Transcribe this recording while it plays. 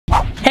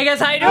Hey guys,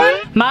 how you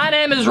doing? My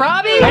name is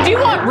Robby. And do you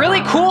want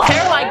really cool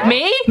hair like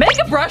me? Make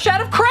a brush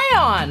out of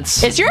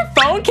crayons. Is your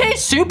phone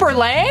case super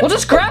lame? Well,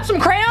 just grab some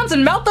crayons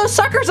and melt those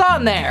suckers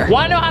on there.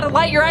 Want to know how to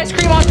light your ice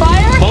cream on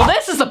fire? Well,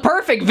 this is the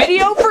perfect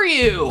video for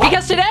you.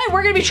 Because today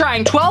we're gonna be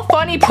trying 12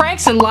 funny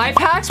pranks and life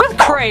hacks with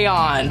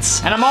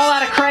crayons. And I'm all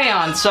out of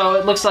crayons, so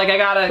it looks like I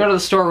gotta go to the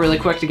store really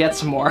quick to get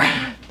some more.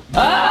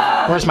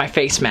 Where's my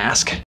face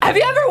mask? Have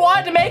you ever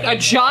wanted to make a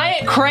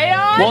giant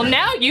crayon? Well,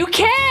 now you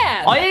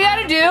can. All you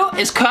gotta do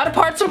is cut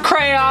apart some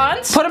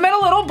crayons, put them in a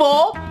little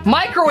bowl,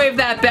 microwave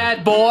that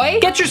bad boy,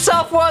 get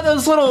yourself one of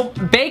those little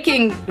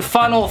baking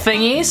funnel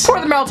thingies, pour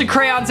the melted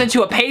crayons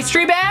into a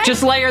pastry bag,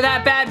 just layer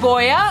that bad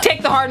boy up,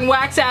 take the hardened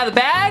wax out of the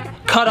bag,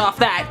 cut off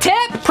that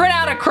tip, print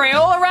out a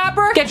Crayola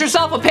wrapper, get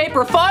yourself a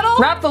paper funnel,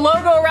 wrap the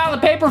logo around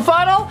the paper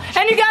funnel,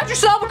 and you got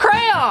yourself a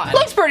crayon.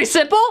 Looks pretty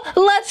simple.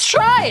 Let's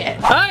try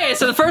it. Okay,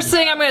 so the first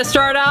thing I'm gonna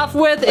start off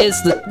with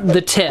is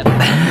the tip.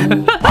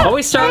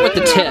 Always start with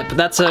the tip.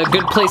 That's a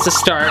good place to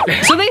start.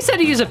 So they said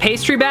to use a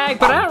pastry bag,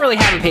 but I don't really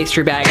have a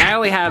pastry bag. I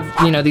only have,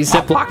 you know, these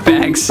Ziploc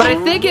bags. But I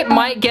think it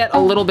might get a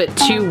little bit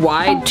too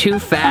wide too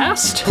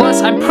fast.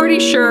 Plus, I'm pretty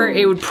sure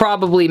it would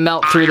probably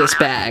melt through this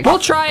bag. We'll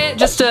try it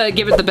just to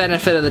give it the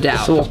benefit of the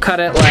doubt. So we'll cut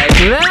it like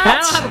that.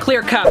 I don't have a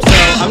clear cup, so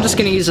I'm just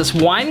gonna use this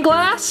wine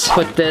glass.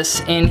 Put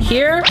this in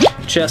here,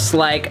 just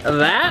like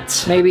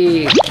that.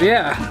 Maybe,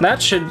 yeah,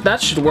 that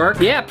should work.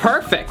 Yeah,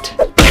 perfect.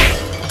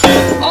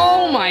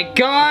 Oh my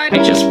god,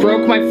 I just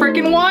broke my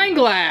freaking wine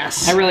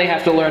glass. I really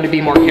have to learn to be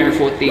more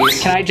careful with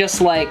these. Can I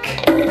just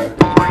like,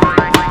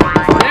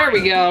 there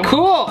we go.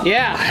 Cool,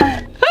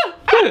 yeah.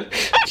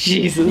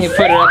 Jesus. You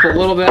put it up a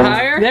little bit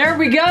higher. There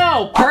we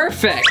go.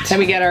 Perfect. Then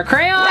we get our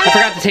crayon. I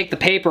forgot to take the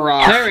paper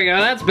off. There we go.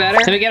 That's better.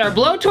 Then we get our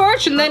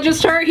blowtorch and then just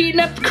start heating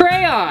up the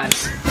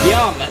crayons.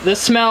 Yum. This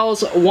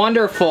smells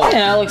wonderful.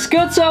 Yeah, it looks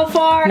good so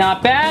far.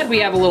 Not bad. We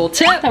have a little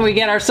tip. Then we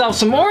get ourselves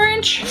some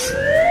orange.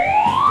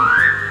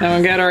 Then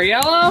we get our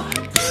yellow.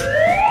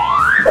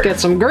 Get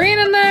some green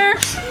in there.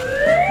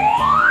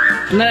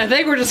 And then I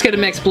think we're just gonna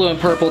mix blue and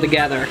purple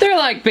together. They're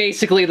like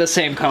basically the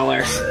same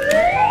color.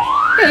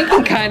 Yeah, you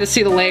can kind of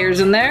see the layers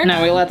in there.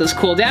 Now we let this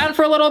cool down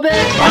for a little bit.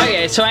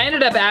 Okay, so I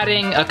ended up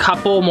adding a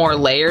couple more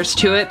layers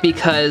to it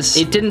because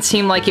it didn't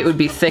seem like it would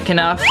be thick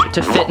enough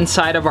to fit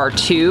inside of our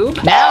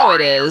tube. Now it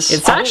is.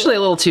 It's actually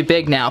a little too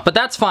big now, but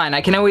that's fine.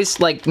 I can always,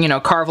 like, you know,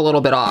 carve a little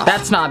bit off.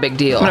 That's not a big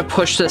deal. I'm gonna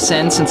push this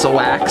in since the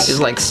wax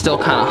is like still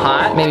kind of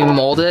hot. Maybe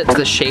mold it to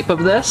the shape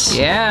of this.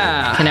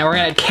 Yeah. Okay, now we're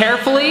gonna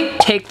carefully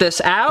take this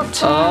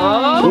out.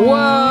 Oh,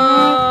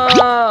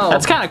 whoa.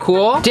 That's kind of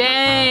cool.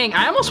 Dang,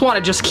 I almost want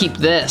to just keep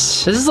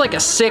this. This is like a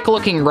sick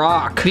looking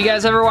rock. Have you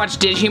guys ever watched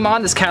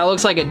Digimon? This kind of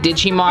looks like a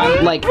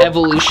Digimon like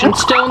evolution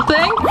stone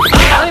thing.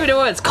 I don't even know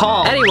what it's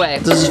called.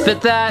 Anyway, does it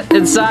fit that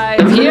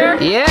inside of here?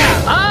 Yeah.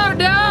 Oh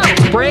no,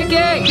 it's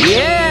breaking.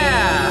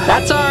 Yeah.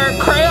 That's our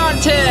crayon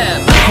tip.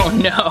 Oh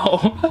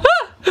no.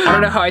 I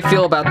don't know how I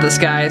feel about this,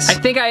 guys. I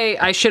think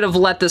I should have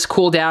let this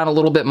cool down a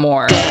little bit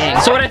more.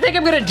 Dang. So what I think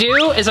I'm gonna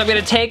do is I'm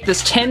gonna take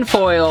this tin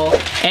foil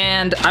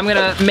and I'm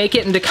gonna make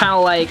it into kind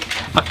of like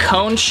a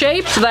cone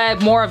shape so that I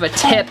have more of a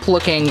tip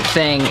looking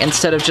thing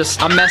instead of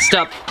just a messed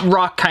up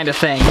rock kind of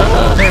thing.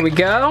 There we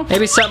go.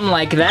 Maybe something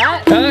like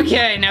that.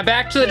 Okay, now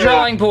back to the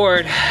drawing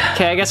board.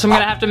 Okay, I guess I'm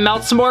gonna have to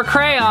melt some more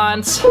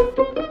crayons.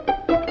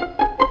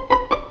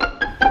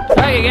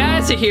 Okay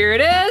guys, so here it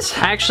is.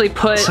 I actually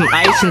put some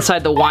ice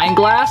inside the wine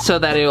glass so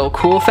that it'll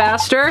cool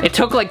faster. It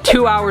took like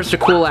 2 hours to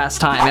cool last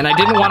time and I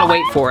didn't want to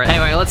wait for it.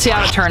 Anyway, let's see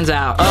how it turns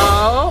out.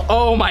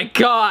 Oh my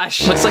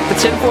gosh. Looks like the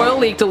tin foil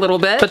leaked a little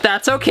bit, but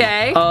that's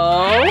okay.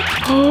 Oh,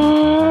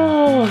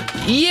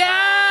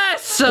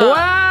 yes!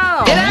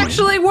 Wow, it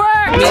actually worked!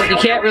 I mean, you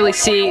can't really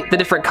see the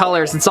different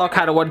colors. It's all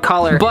kind of one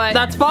color, but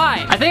that's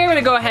fine. I think I'm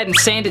gonna go ahead and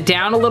sand it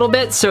down a little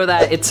bit so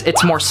that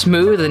it's more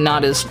smooth and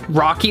not as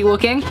rocky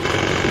looking.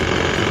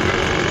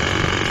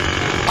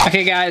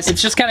 Okay guys,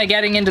 it's just kind of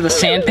getting into the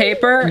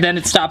sandpaper, then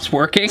it stops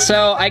working.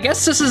 So I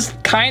guess this is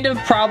kind of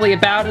probably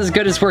about as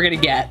good as we're gonna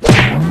get.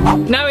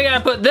 Now we gotta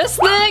put this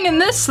thing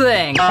and this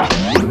thing.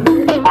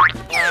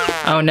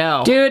 Oh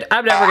no. Dude,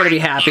 I'm never gonna be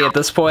happy at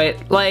this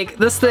point. Like,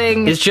 this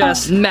thing is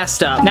just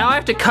messed up. Now I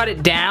have to cut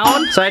it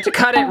down, so I have to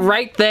cut it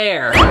right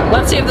there.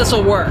 Let's see if this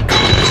will work.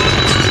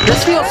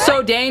 This feels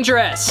so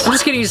dangerous. I'm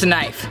just gonna use a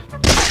knife.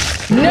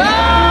 No!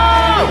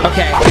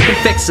 Okay, I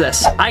can fix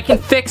this. I can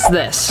fix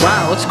this.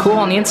 Wow, it looks cool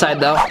on the inside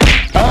though.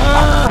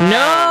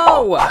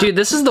 No! Dude,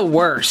 this is the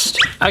worst.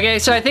 Okay,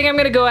 so I think I'm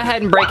gonna go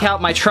ahead and break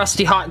out my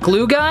trusty hot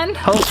glue gun.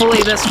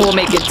 Hopefully this will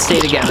make it stay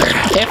together.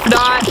 If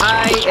not,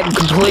 I'm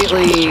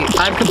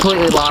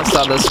completely lost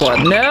on this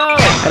one. No!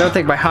 I don't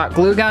think my hot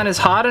glue gun is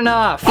hot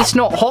enough. It's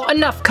not hot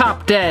enough,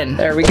 Captain.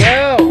 There we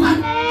go.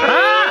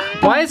 Ah!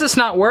 Why is this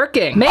not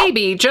working?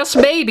 Maybe, just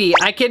maybe,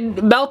 I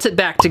can melt it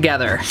back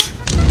together.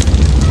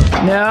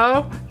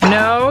 No,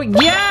 no,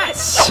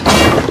 yes!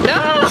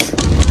 No!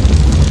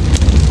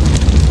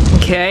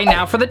 Okay,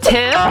 now for the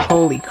tip.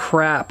 Holy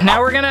crap.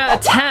 Now we're gonna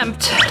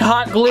attempt to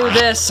hot glue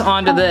this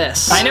onto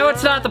this. I know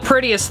it's not the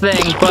prettiest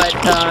thing, but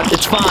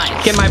it's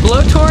fine. Get my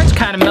blowtorch,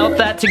 kind of melt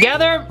that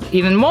together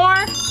even more.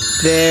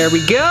 There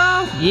we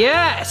go.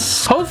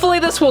 Yes. Hopefully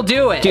this will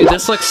do it. Dude,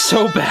 this looks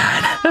so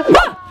bad.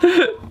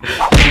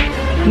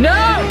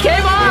 No, it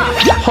came off.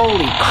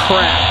 Holy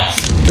crap.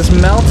 Just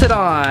melt it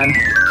on.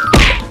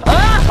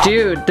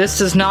 Dude, this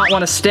does not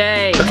want to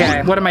stay.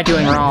 Okay, what am I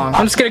doing wrong?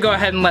 I'm just gonna go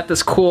ahead and let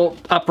this cool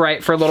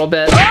upright for a little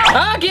bit.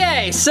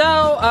 Okay,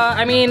 so,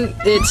 I mean,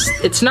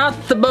 it's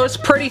not the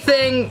most pretty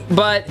thing,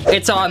 but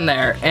it's on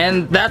there,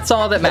 and that's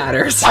all that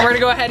matters. We're gonna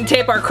go ahead and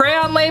tape our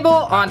crayon label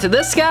onto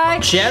this guy.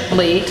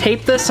 Gently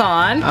tape this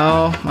on.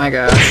 Oh my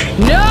gosh.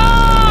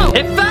 No!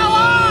 It fell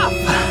off!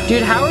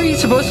 Dude, how are you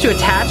supposed to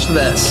attach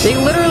this? They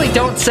literally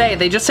don't say,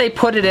 they just say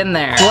put it in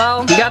there.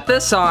 Well, you got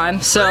this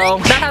on, so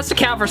that has to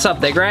count for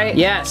something, right?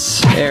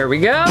 Yes. There we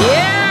go.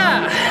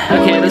 Yeah!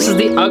 Okay, this is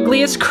the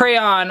ugliest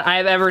crayon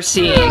I've ever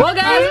seen. Well,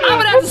 guys, I'm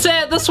gonna have to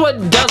say this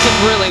one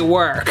doesn't really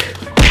work.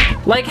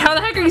 Like, how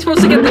the heck are you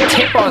supposed to get the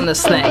tip on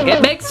this thing?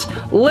 It makes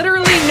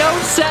literally no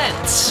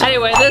sense.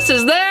 Anyway, this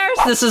is theirs,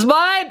 this is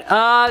mine.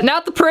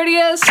 Not the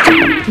prettiest,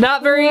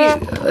 not very,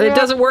 it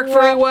doesn't work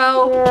very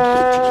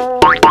well.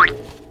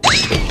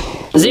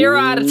 0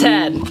 out of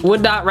 10.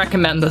 Would not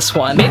recommend this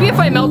one. Maybe if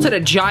I melted a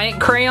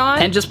giant crayon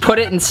and just put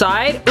it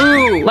inside.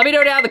 Ooh. Let me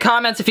know down in the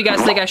comments if you guys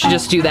think I should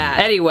just do that.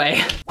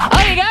 Anyway.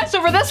 Okay guys,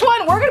 so for this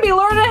one, we're gonna be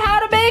learning how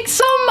to make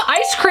some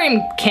ice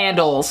cream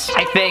candles,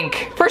 I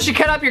think. First you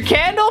cut up your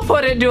candle,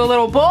 put it into a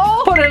little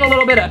bowl, put in a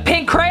little bit of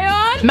pink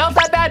crayon, melt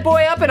that bad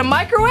boy up in a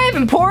microwave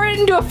and pour it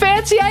into a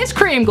fancy ice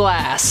cream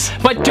glass.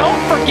 But don't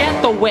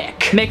forget the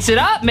wick. Mix it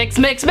up, mix,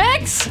 mix,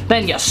 mix.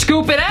 Then you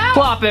scoop it out,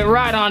 plop it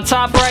right on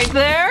top right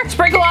there,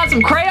 sprinkle on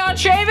some crayon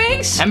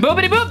shavings, and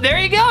boopity boop, there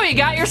you go, you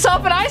got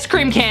yourself an ice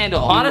cream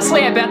candle.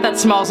 Honestly, I bet that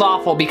smells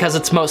awful because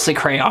it's mostly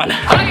crayon.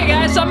 Okay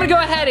guys, so I'm gonna go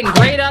ahead and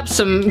grate up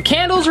some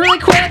candles really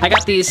quick. I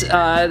got these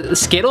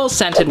Skittles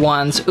scented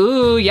ones.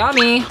 Ooh,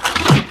 yummy.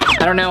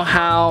 I don't know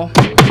how.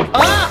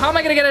 Oh, how am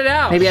I gonna get it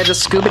out? Maybe I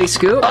just scoopity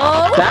scoop.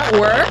 Oh, that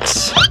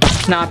works.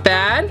 Not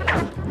bad.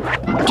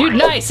 Dude,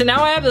 nice, and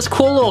now I have this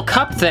cool little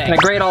cup thing. Gonna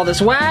grate all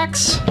this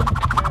wax.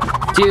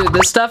 Dude,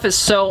 this stuff is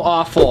so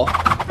awful.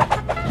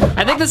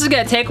 I think this is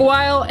gonna take a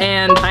while,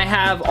 and I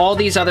have all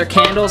these other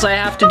candles I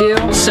have to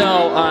do, so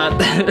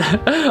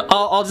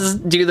I'll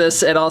just do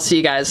this and I'll see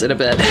you guys in a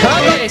bit.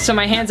 Okay, so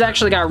my hands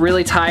actually got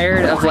really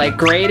tired of like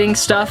grating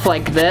stuff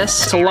like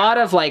this. It's a lot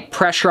of like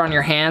pressure on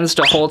your hands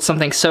to hold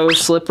something so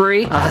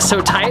slippery,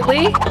 so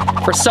tightly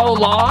for so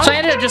long. So I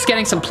ended up just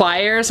getting some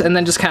pliers and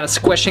then just kind of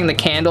squishing the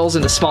candles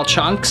into small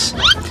chunks.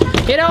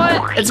 You know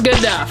what? It's good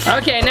enough.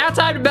 Okay, now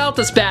time to melt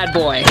this bad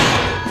boy.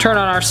 Turn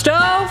on our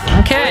stove.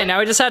 Okay, now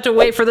we just have to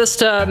wait for this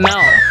to melt.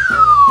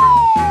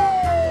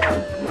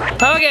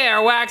 Okay,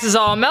 our wax is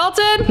all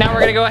melted. Now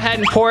we're gonna go ahead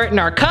and pour it in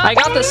our cup. I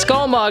got the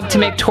skull mug to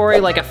make Tori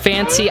like a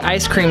fancy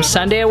ice cream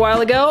sundae a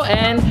while ago,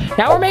 and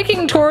now we're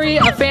making Tori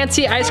a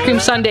fancy ice cream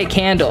sundae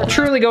candle.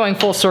 Truly going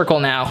full circle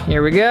now.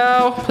 Here we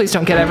go. Please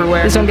don't get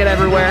everywhere. Please don't get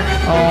everywhere.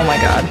 Oh my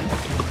god.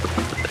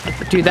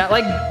 Dude, that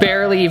like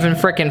barely even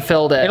freaking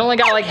filled it. It only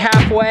got like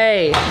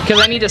halfway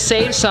because I need to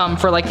save some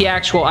for like the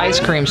actual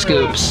ice cream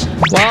scoops.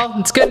 Well,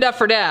 it's good enough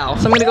for now.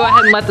 So I'm gonna go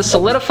ahead and let this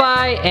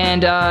solidify,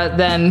 and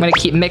then I'm gonna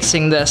keep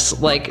mixing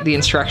this like the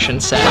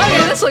instructions say.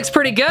 Okay, this looks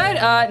pretty good.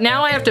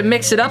 Now I have to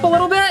mix it up a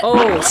little bit.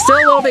 Oh, still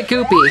a little bit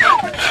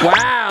goopy.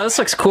 Wow, this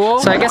looks cool.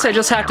 So I guess I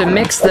just have to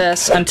mix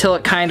this until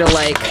it kind of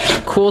like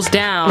cools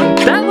down.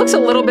 That looks a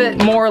little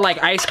bit more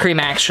like ice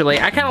cream actually.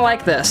 I kind of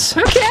like this.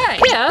 Okay,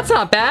 yeah, that's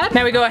not bad.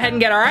 Now we go ahead and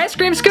get our ice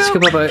cream scoop.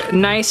 Scoop up a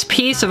nice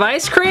piece of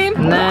ice cream,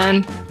 and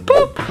then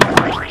boop.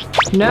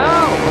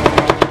 No,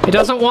 it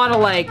doesn't want to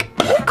like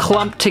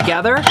clump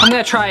together. I'm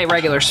gonna try a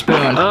regular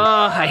spoon.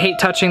 Ugh, I hate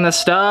touching this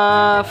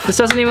stuff. This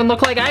doesn't even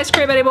look like ice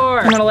cream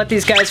anymore. I'm gonna let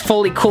these guys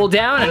fully cool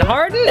down and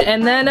harden,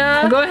 and then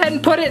go ahead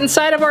and put it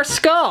inside of our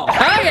skull.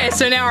 Okay,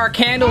 so now our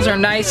candles are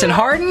nice and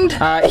hardened.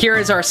 Here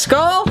is our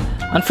skull.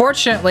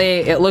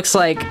 Unfortunately, it looks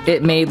like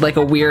it made like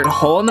a weird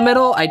hole in the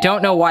middle. I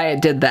don't know why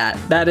it did that.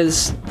 That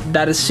is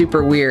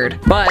super weird.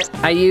 But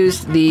I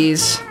used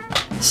these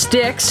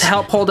sticks to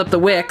help hold up the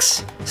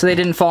wicks so they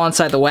didn't fall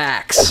inside the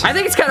wax. I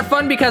think it's kind of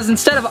fun because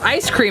instead of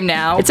ice cream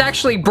now, it's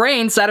actually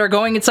brains that are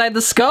going inside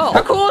the skull.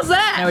 How cool is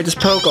that? Now we just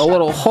poke a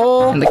little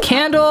hole in the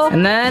candle,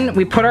 and then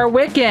we put our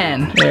wick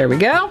in. There we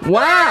go.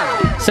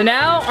 Wow. So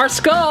now our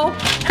skull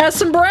has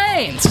some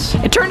brains.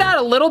 It turned out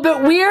a little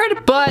bit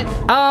weird, but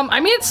I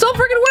mean, it still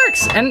freaking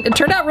works, and it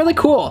turned out really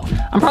cool.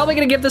 I'm probably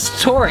gonna give this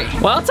to Tori.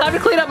 Well, time to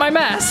clean up my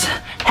mess.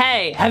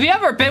 Hey, have you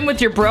ever been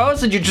with your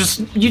bros and you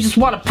just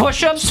want to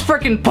push them? Just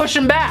freaking push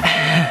them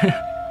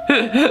back.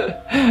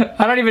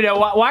 I don't even know.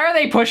 Why are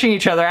they pushing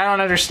each other? I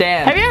don't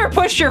understand. Have you ever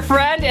pushed your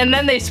friend and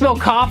then they spill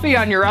coffee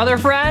on your other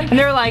friend? And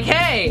they're like,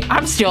 hey,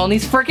 I'm stealing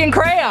these freaking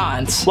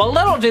crayons. Well,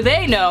 little do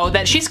they know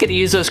that she's gonna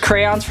use those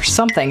crayons for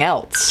something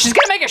else. She's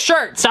gonna make a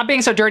shirt. Stop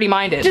being so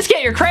dirty-minded. Just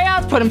get your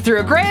crayons, put them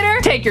through a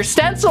grater, take your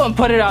stencil and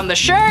put it on the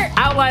shirt,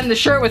 outline the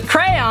shirt with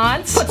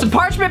crayons, put some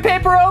parchment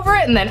paper over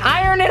it, and then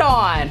iron it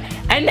on.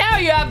 And now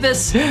you have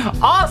this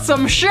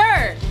awesome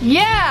shirt.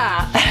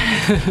 Yeah.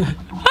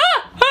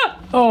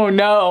 Oh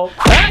no.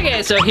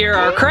 Okay, so here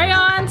are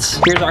crayons.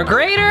 Here's our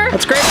grater.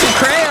 Let's grate some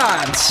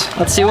crayons.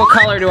 Let's see, what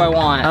color do I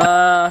want?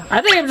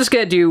 I think I'm just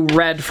gonna do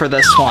red for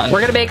this one.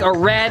 We're gonna make a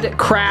red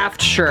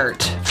craft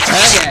shirt.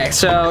 Okay,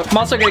 so I'm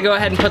also gonna go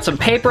ahead and put some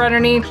paper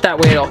underneath. That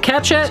way it'll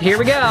catch it. Here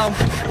we go.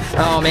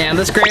 Oh man,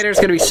 this grater is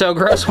gonna be so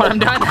gross when I'm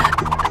done.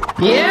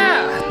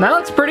 Yeah, that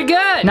looks pretty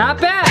good.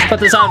 Not bad. Put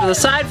this off to the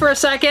side for a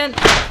second.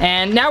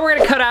 And now we're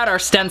gonna cut out our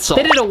stencil.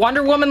 They did a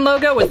Wonder Woman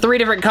logo with 3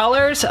 different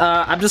colors.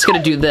 I'm just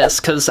gonna do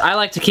this because I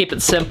like to keep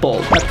it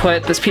simple. I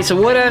put this piece of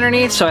wood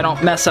underneath so I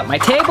don't mess up my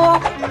table.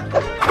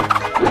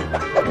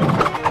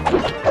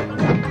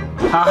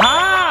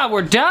 Haha,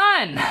 we're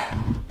done.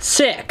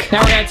 Sick.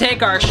 Now we're gonna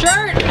take our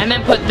shirt and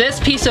then put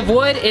this piece of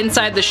wood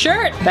inside the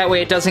shirt. That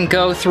way it doesn't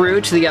go through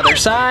to the other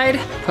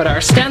side. Put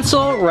our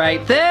stencil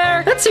right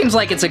there. That seems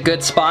like it's a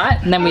good spot.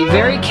 And then we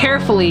very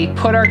carefully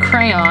put our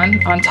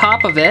crayon on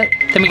top of it.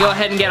 Then we go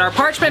ahead and get our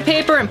parchment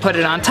paper and put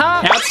it on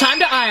top. Now it's time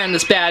to iron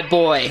this bad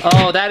boy.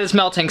 Oh, that is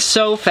melting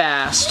so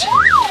fast.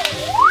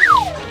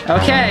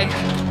 Okay.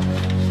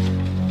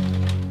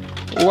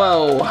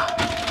 Whoa.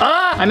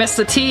 Ah, I missed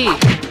the T.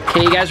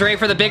 Okay, you guys ready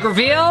for the big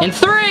reveal? In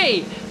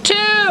 3, 2,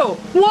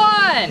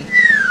 1.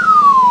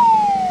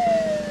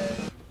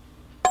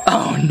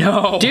 Oh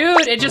no.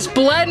 Dude, it just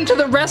bled into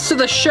the rest of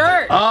the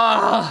shirt.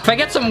 Oh, if I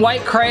get some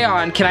white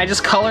crayon, can I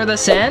just color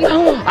this in?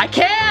 I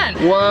can!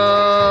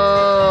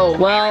 Whoa.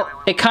 Well,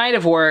 it kind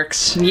of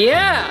works.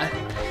 Yeah.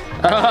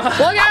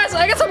 Well guys,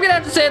 I guess I'm gonna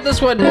have to say that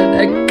this one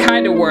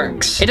kind of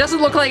works. It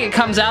doesn't look like it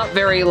comes out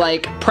very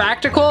like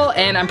practical,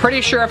 and I'm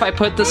pretty sure if I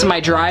put this in my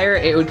dryer,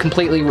 it would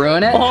completely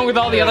ruin it, along with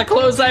all the other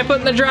clothes that I put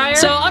in the dryer.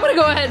 So I'm gonna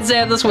go ahead and say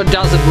that this one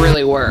doesn't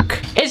really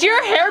work. Is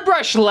your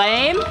hairbrush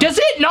lame? Does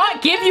it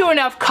not give you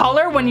enough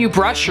color when you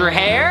brush your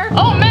hair?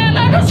 Oh man,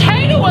 I just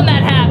hate it when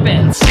that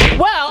happens.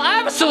 Well, I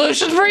have a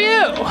solution for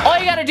you. All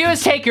you gotta do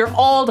is take your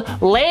old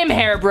lame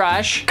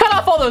hairbrush, cut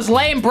off all those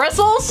lame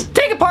bristles,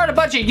 take apart a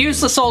bunch of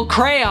useless old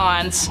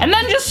crayons, and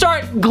then just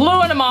start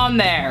gluing them on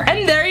there.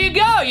 And there you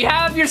go, you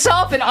have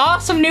yourself an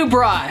awesome new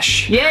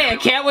brush. Yay, I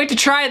can't wait to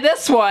try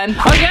this one.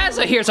 Okay,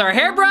 so here's our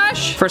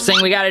hairbrush. First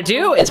thing we gotta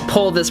do is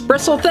pull this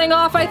bristle thing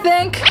off, I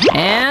think.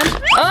 And,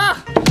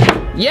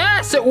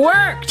 yes, it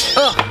worked.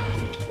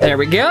 There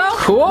we go,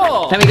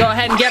 cool. Then we go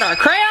ahead and get our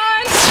crayons.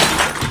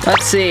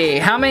 Let's see,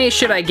 how many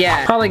should I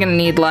get? Probably gonna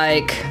need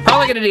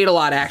a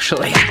lot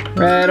actually.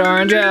 Red,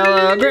 orange,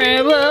 yellow,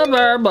 green, blue,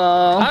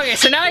 purple. Okay,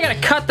 so now I gotta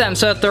cut them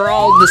so that they're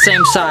all the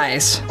same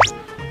size.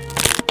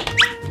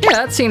 Yeah,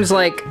 that seems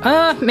like,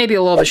 maybe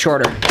a little bit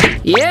shorter.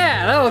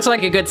 Yeah, that looks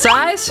like a good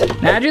size.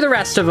 Now do the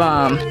rest of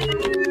them.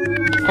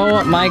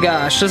 Oh my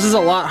gosh, this is a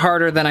lot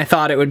harder than I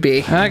thought it would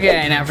be.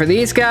 Okay, now for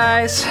these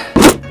guys.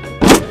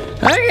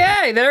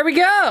 Okay, there we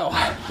go.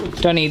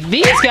 Don't need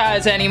these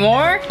guys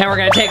anymore. Now we're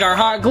gonna take our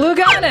hot glue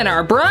gun and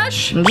our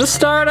brush and just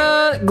start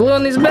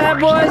gluing these bad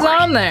boys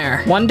on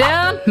there. One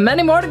down,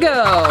 many more to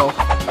go.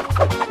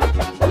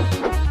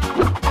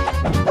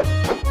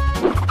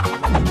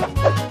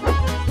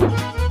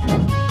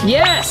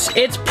 Yes,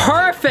 it's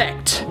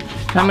perfect.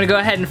 I'm gonna go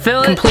ahead and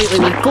fill it completely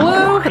with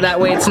glue. That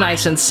way it's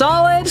nice and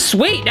solid.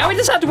 Sweet, now we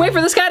just have to wait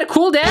for this guy to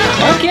cool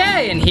down.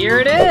 Okay, and here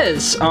it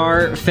is,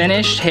 our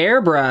finished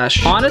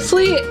hairbrush.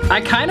 Honestly,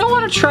 I kinda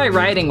wanna try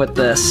writing with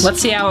this.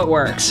 Let's see how it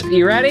works.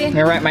 You ready? I'm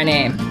gonna write my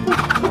name.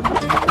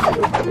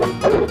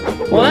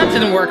 Well, that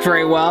didn't work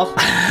very well.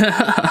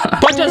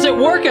 But does it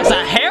work as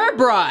a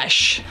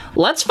hairbrush?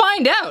 Let's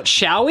find out,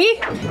 shall we?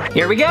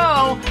 Here we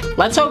go.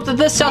 Let's hope that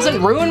this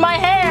doesn't ruin my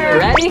hair.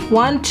 Ready?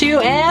 1, 2,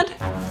 and...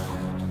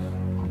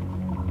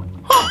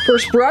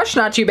 First brush,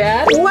 not too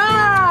bad.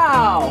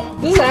 Wow!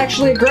 This is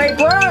actually a great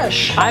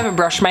brush. I haven't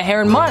brushed my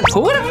hair in months.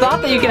 Who would have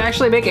thought that you could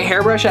actually make a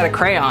hairbrush out of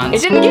crayons?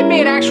 It didn't give me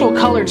an actual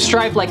colored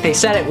stripe like they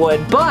said it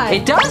would, but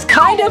it does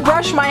kind of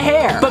brush my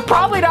hair. But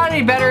probably not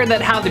any better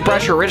than how the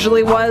brush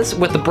originally was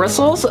with the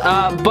bristles,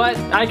 but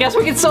I guess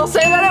we can still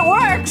say that it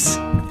works.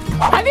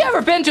 Have you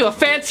ever been to a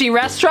fancy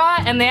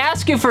restaurant and they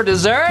ask you for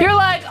dessert? You're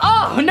like,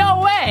 oh, no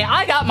way,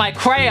 I got my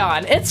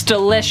crayon, it's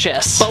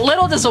delicious. But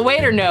little does a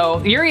waiter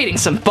know, you're eating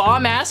some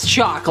bomb-ass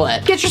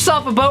chocolate. Get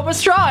yourself a boba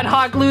straw and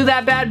hot glue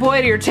that bad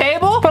boy to your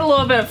table. Put a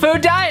little bit of food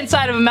dye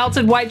inside of a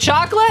melted white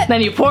chocolate. Then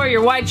you pour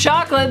your white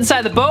chocolate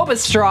inside the boba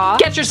straw.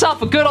 Get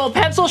yourself a good old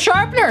pencil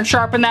sharpener and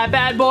sharpen that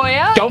bad boy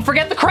up. Don't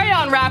forget the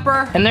crayon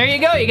wrapper. And there you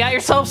go, you got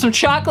yourself some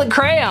chocolate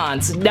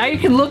crayons. Now you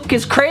can look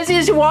as crazy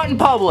as you want in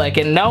public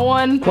and no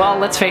one, well,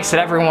 let's face it,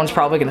 everyone's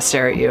probably gonna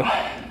stare at you.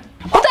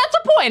 Well, that's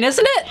the point,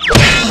 isn't it?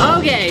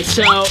 Okay,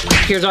 so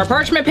here's our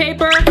parchment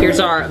paper. Here's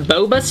our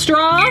boba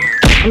straw.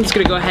 I'm just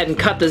gonna go ahead and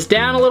cut this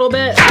down a little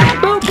bit.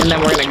 Boop. And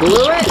then we're gonna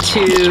glue it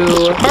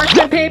to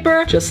parchment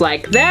paper, just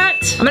like that.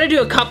 I'm gonna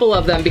do a couple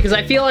of them because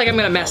I feel like I'm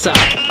gonna mess up.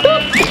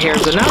 Boop. And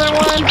here's another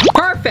one.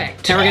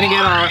 Perfect. Now we're gonna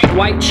get our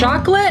white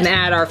chocolate and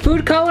add our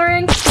food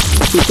coloring.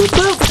 Boop, boop,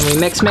 boop. And we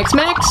mix, mix,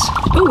 mix.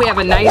 Ooh, we have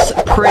a nice,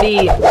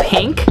 pretty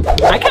pink.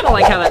 I kind of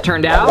like how that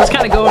turned out. I was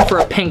kind of going for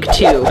a pink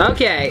too.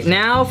 Okay,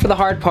 now for the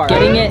hard part.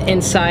 Getting it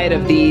inside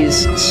of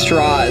these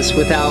straws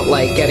without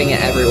like getting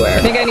it everywhere.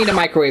 I think I need to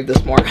microwave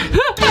this more.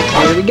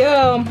 Here we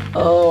go.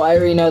 Oh, I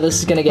already know this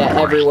is gonna get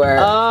everywhere.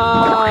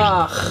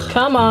 Oh,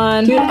 come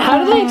on. Dude,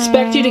 how do they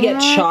expect you to get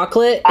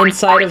chocolate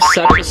inside of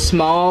such a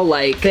small,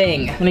 like,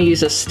 thing? I'm gonna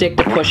use a stick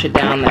to push it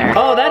down there.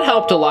 Oh, that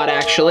helped a lot,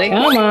 actually.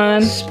 Come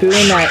on. Spoon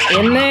that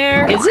in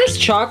there. Is this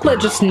chocolate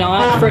just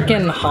not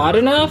freaking hot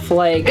enough?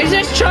 Like, is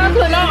this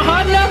chocolate not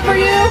hot enough for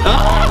you?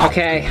 Oh.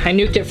 Okay, I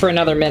nuked it for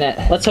another minute.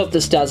 Let's hope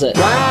this does it.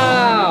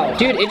 Wow.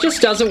 Dude, it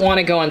just doesn't want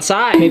to go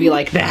inside. Maybe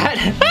like that.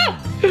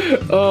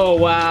 Oh,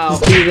 wow.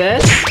 Let's do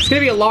this. It's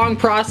gonna be a long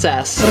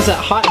process. What is that,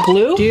 hot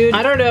glue? Dude,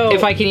 I don't know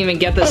if I can even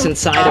get this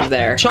inside of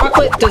there.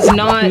 Chocolate does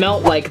not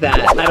melt like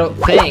that, I don't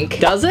think.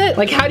 Does it?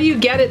 Like, how do you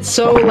get it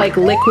so, like,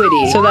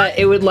 liquidy so that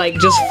it would, like,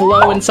 just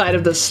flow inside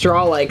of the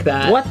straw like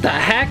that? What the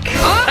heck?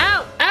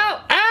 Ow!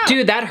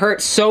 Dude, that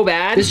hurts so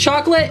bad. This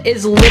chocolate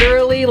is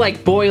literally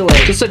like boiling.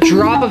 Just a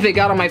drop of it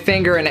got on my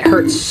finger and it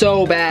hurts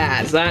so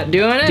bad. Is that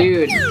doing it?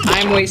 Dude,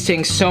 I'm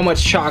wasting so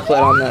much chocolate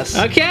on this.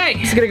 Okay,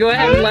 just gonna go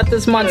ahead and let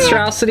this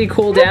monstrosity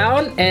cool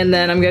down, and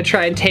then I'm gonna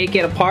try and take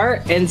it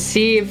apart and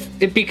see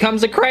if it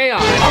becomes a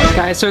crayon.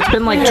 Guys, so it's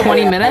been like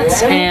 20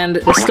 minutes and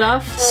the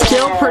stuff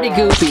still pretty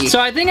goopy. So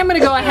I think I'm gonna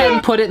go ahead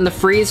and put it in the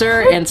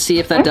freezer and see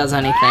if that does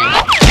anything.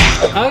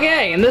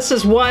 Okay, and this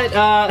is what,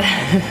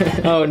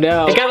 oh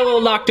no. It got a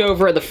little knocked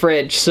over in the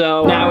fridge,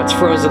 so now it's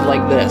frozen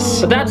like this.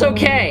 But that's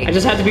okay. I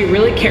just have to be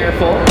really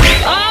careful.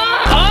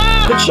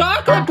 Ah! The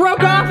chocolate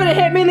broke off and it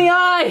hit me in the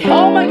eye.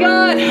 Oh my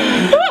god.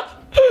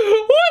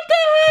 What the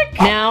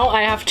heck? Now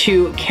I have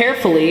to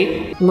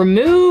carefully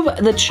remove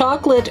the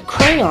chocolate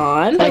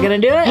crayon. Am I gonna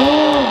do it?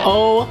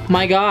 Oh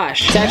my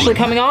gosh. It's actually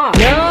coming off.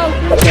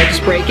 No. Did I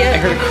just break it? I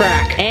heard a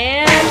crack.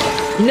 And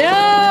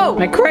no!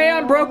 My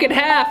crayon broke in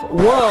half.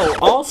 Whoa,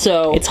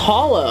 also, it's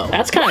hollow.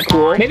 That's kind of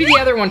cool. Maybe the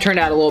other one turned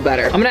out a little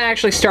better. I'm gonna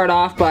actually start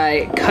off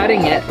by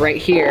cutting it right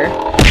here.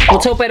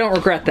 Let's hope I don't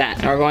regret that.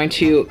 Now we're going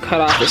to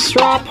cut off the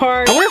straw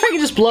part. I wonder if I can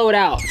just blow it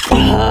out.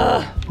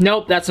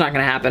 Nope, that's not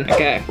gonna happen.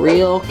 Okay,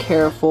 real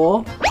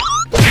careful.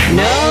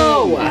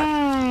 No!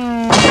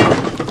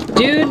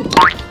 Dude.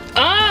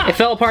 It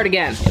fell apart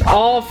again. It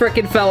all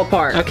freaking fell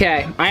apart.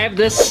 Okay, I have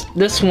this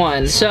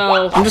one.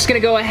 So I'm just gonna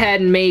go ahead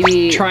and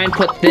maybe try and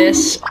put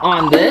this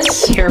on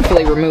this.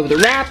 Carefully remove the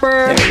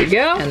wrapper. There we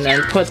go. And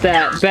then put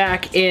that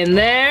back in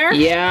there.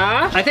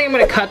 Yeah. I think I'm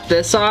gonna cut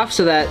this off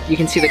so that you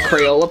can see the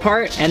Crayola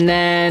part. And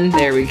then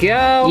there we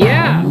go.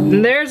 Yeah.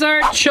 And there's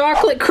our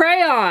chocolate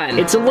crayon.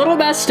 It's a little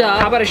messed up.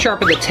 How about I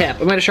sharpen the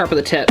tip? I'm gonna sharpen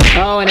the tip.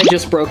 Oh, and it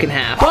just broke in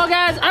half. Well,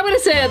 guys, I'm gonna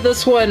say that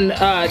this one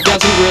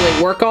doesn't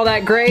really work all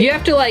that great. You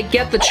have to like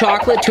get the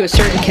chocolate to a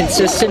certain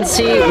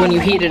consistency when you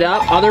heat it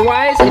up.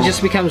 Otherwise, it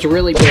just becomes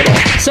really brittle.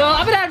 So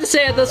I'm gonna have to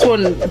say that this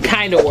one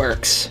kind of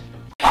works.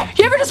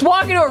 You ever just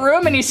walk into a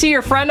room and you see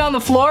your friend on the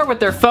floor with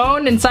their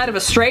phone inside of a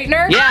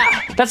straightener? Yeah,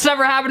 that's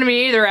never happened to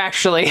me either,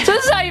 actually. So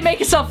this is how you make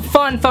yourself a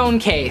fun phone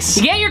case.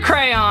 You get your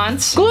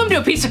crayons, glue them to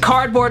a piece of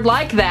cardboard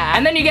like that,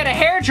 and then you get a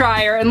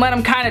hairdryer and let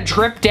them kind of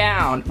drip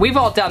down. We've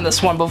all done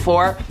this one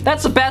before.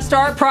 That's the best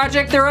art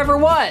project there ever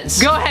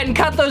was. Go ahead and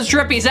cut those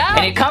drippies out,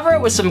 and you cover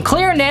it with some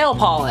clear nail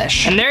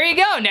polish. And there you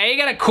go, now you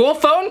got a cool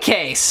phone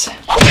case.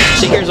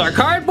 So here's our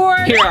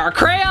cardboard, here are our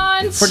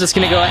crayons. We're just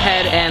gonna go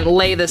ahead and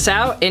lay this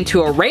out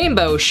into a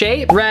rainbow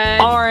shape.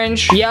 Red,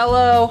 orange,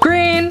 yellow,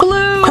 green,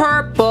 blue,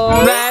 purple.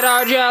 Red,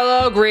 orange,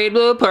 yellow, green,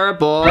 blue,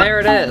 purple. There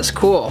it is.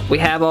 Cool. We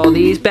have all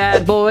these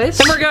bad boys.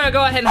 And we're gonna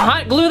go ahead and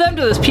hot glue them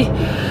to this piece.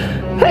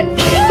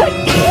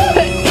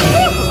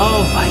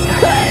 Oh my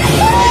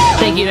god.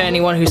 Thank you to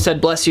anyone who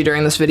said bless you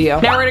during this video.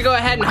 Now we're gonna go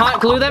ahead and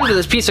hot glue them to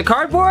this piece of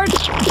cardboard.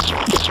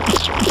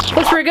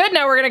 Looks pretty good.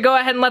 Now we're gonna go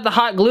ahead and let the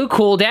hot glue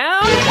cool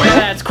down.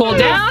 That's cooled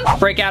down.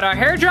 Break out our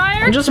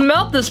hairdryer and just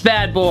melt this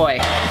bad boy.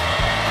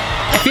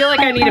 I feel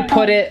like I need to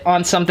put it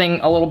on something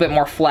a little bit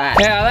more flat.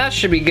 Yeah, that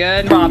should be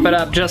good. Prop it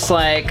up just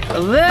like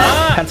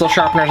this. Pencil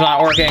sharpener's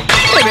not working.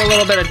 Maybe a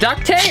little bit of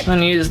duct tape. I'm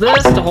gonna use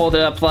this to hold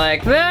it up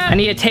like that. I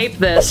need to tape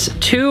this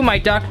to my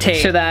duct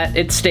tape so that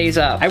it stays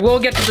up. I will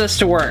get this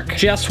to work.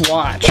 Just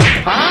watch.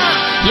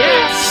 Ah,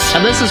 yes!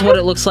 And this is what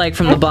it looks like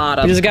from the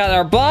bottom. We just got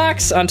our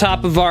box on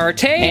top of our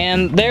tape,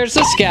 and there's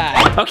this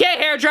guy. Okay,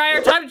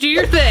 hairdryer, time to do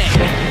your thing.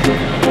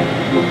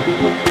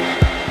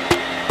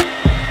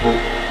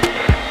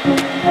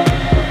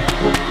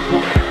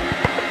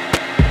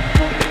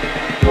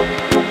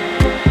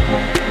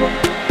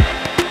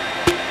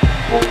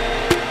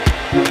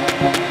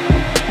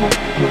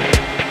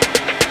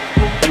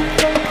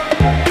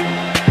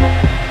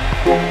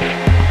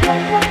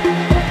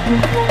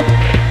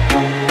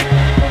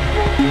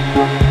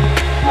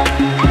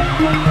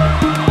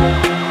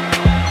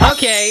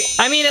 Okay,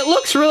 I mean, it looks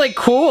looks really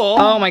cool.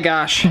 Oh my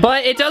gosh.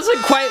 But it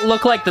doesn't quite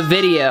look like the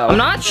video. I'm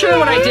not sure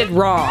what I did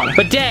wrong.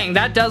 But dang,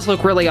 that does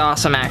look really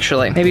awesome,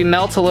 actually. Maybe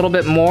melt a little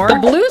bit more. The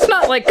blue's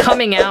not like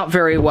coming out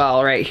very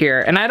well right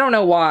here, and I don't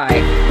know why.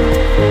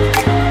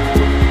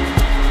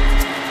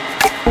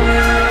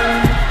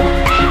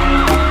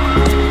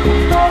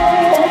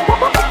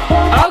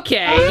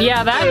 Okay,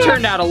 yeah, that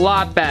turned out a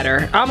lot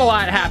better. I'm a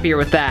lot happier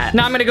with that.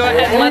 Now I'm gonna go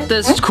ahead and let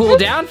this cool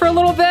down for a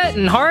little bit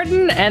and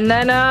harden, and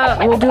then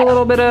we'll do a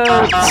little bit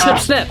of snip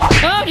snip.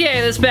 Okay,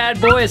 this bad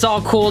boy is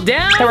all cooled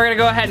down. Then we're gonna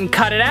go ahead and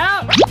cut it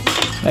out.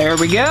 There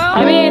we go.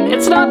 I mean,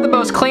 it's not the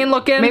most clean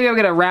looking. Maybe I'm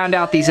gonna round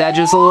out these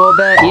edges a little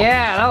bit.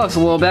 Yeah, that looks a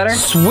little better.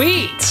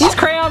 Sweet. These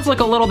crayons look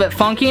a little bit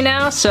funky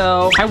now,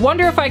 so I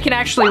wonder if I can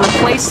actually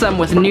replace them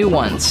with new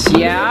ones.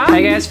 Yeah? How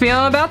you guys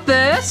feeling about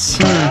this?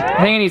 I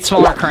think I need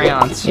smaller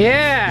crayons.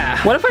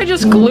 Yeah. What if I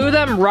just glue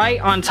them right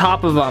on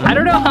top of them? I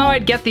don't know how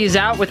I'd get these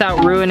out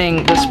without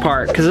ruining this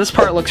part, because this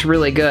part looks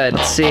really good.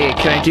 Let's see.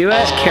 Can I do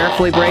it?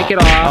 Carefully break it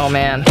off. Oh,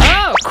 man.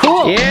 Oh,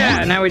 cool.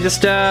 Yeah, now we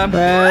just,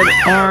 red,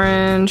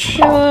 orange,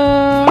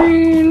 yellow,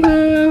 green,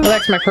 blue. Oh,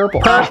 that's my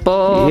purple.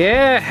 Purple.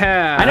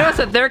 Yeah. I noticed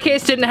that their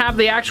case didn't have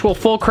the actual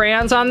full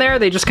crayons on there.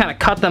 They just kind of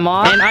cut them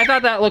off. And I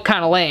thought that looked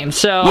kind of lame.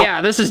 So,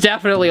 yeah, this is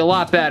definitely a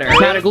lot better.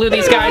 Now to glue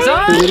these guys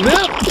on.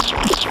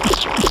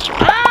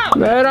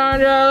 Red,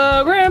 orange,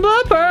 yellow, green,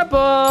 blue,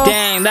 purple.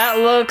 Dang, that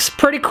looks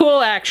pretty cool,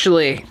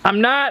 actually.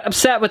 I'm not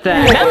upset with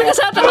that. Now we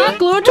just have to hot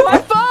glue it to our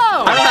phone.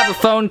 I don't have a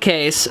phone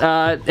case,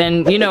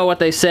 and you know what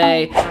they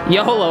say,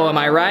 YOLO, am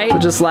I right?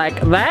 Just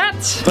like that.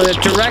 Put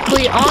it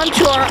directly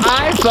onto our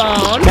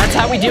iPhone. That's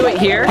how we do it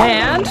here.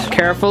 And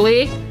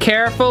carefully, we did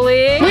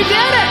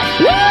it!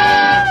 Woo!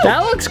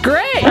 That looks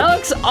great. That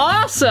looks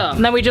awesome.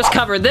 And then we just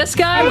cover this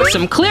guy with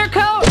some clear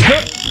coat.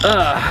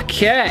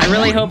 Okay. I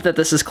really hope that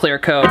this is clear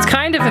coat. It's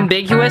kind of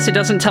ambiguous. It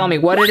doesn't tell me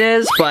what it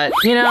is, but,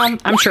 you know,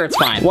 I'm sure it's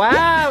fine.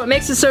 Wow, it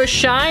makes it so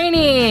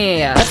shiny.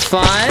 That's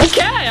fun.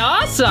 Okay,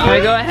 awesome. Can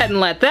I go ahead and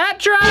let that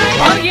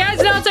dry? Okay,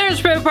 guys, now it's our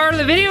favorite part of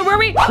the video where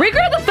we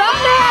regrade the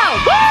thumbnail.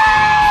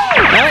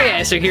 Woo!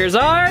 Okay, so here's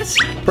ours.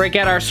 Break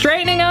out our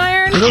straightening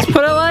iron. And just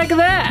put it like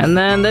that. And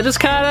then they just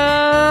kind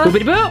of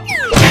boopity-boop.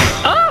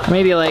 Oh,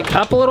 maybe like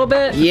up a little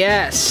bit.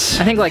 Yes,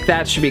 I think like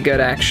that should be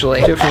good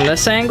actually. Do it from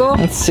this angle.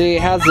 Let's see,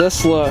 how's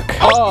this look?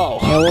 Oh,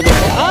 a little bit.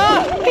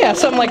 Ah, yeah,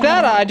 something like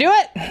that. Do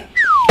it.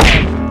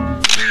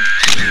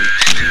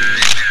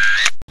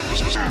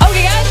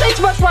 Okay, guys, thanks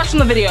so much for watching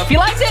the video. If you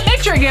liked it, make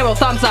sure you give it a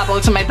thumbs up. It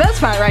looks like this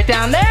part right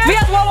down there. If you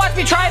guys want to watch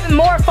me try even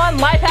more fun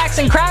life hacks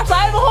and crafts,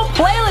 I have a whole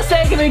playlist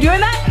that you can be doing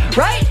that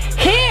right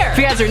here. If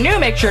you guys are new,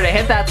 make sure to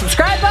hit that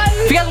subscribe button.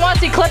 If you guys want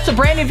to see clips of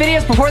brand new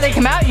videos before they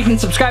come out, you can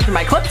subscribe to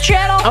my clips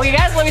channel. Okay,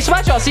 guys, love you so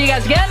much. I'll see you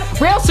guys again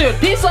real soon.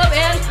 Peace, love,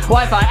 and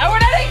Wi-Fi.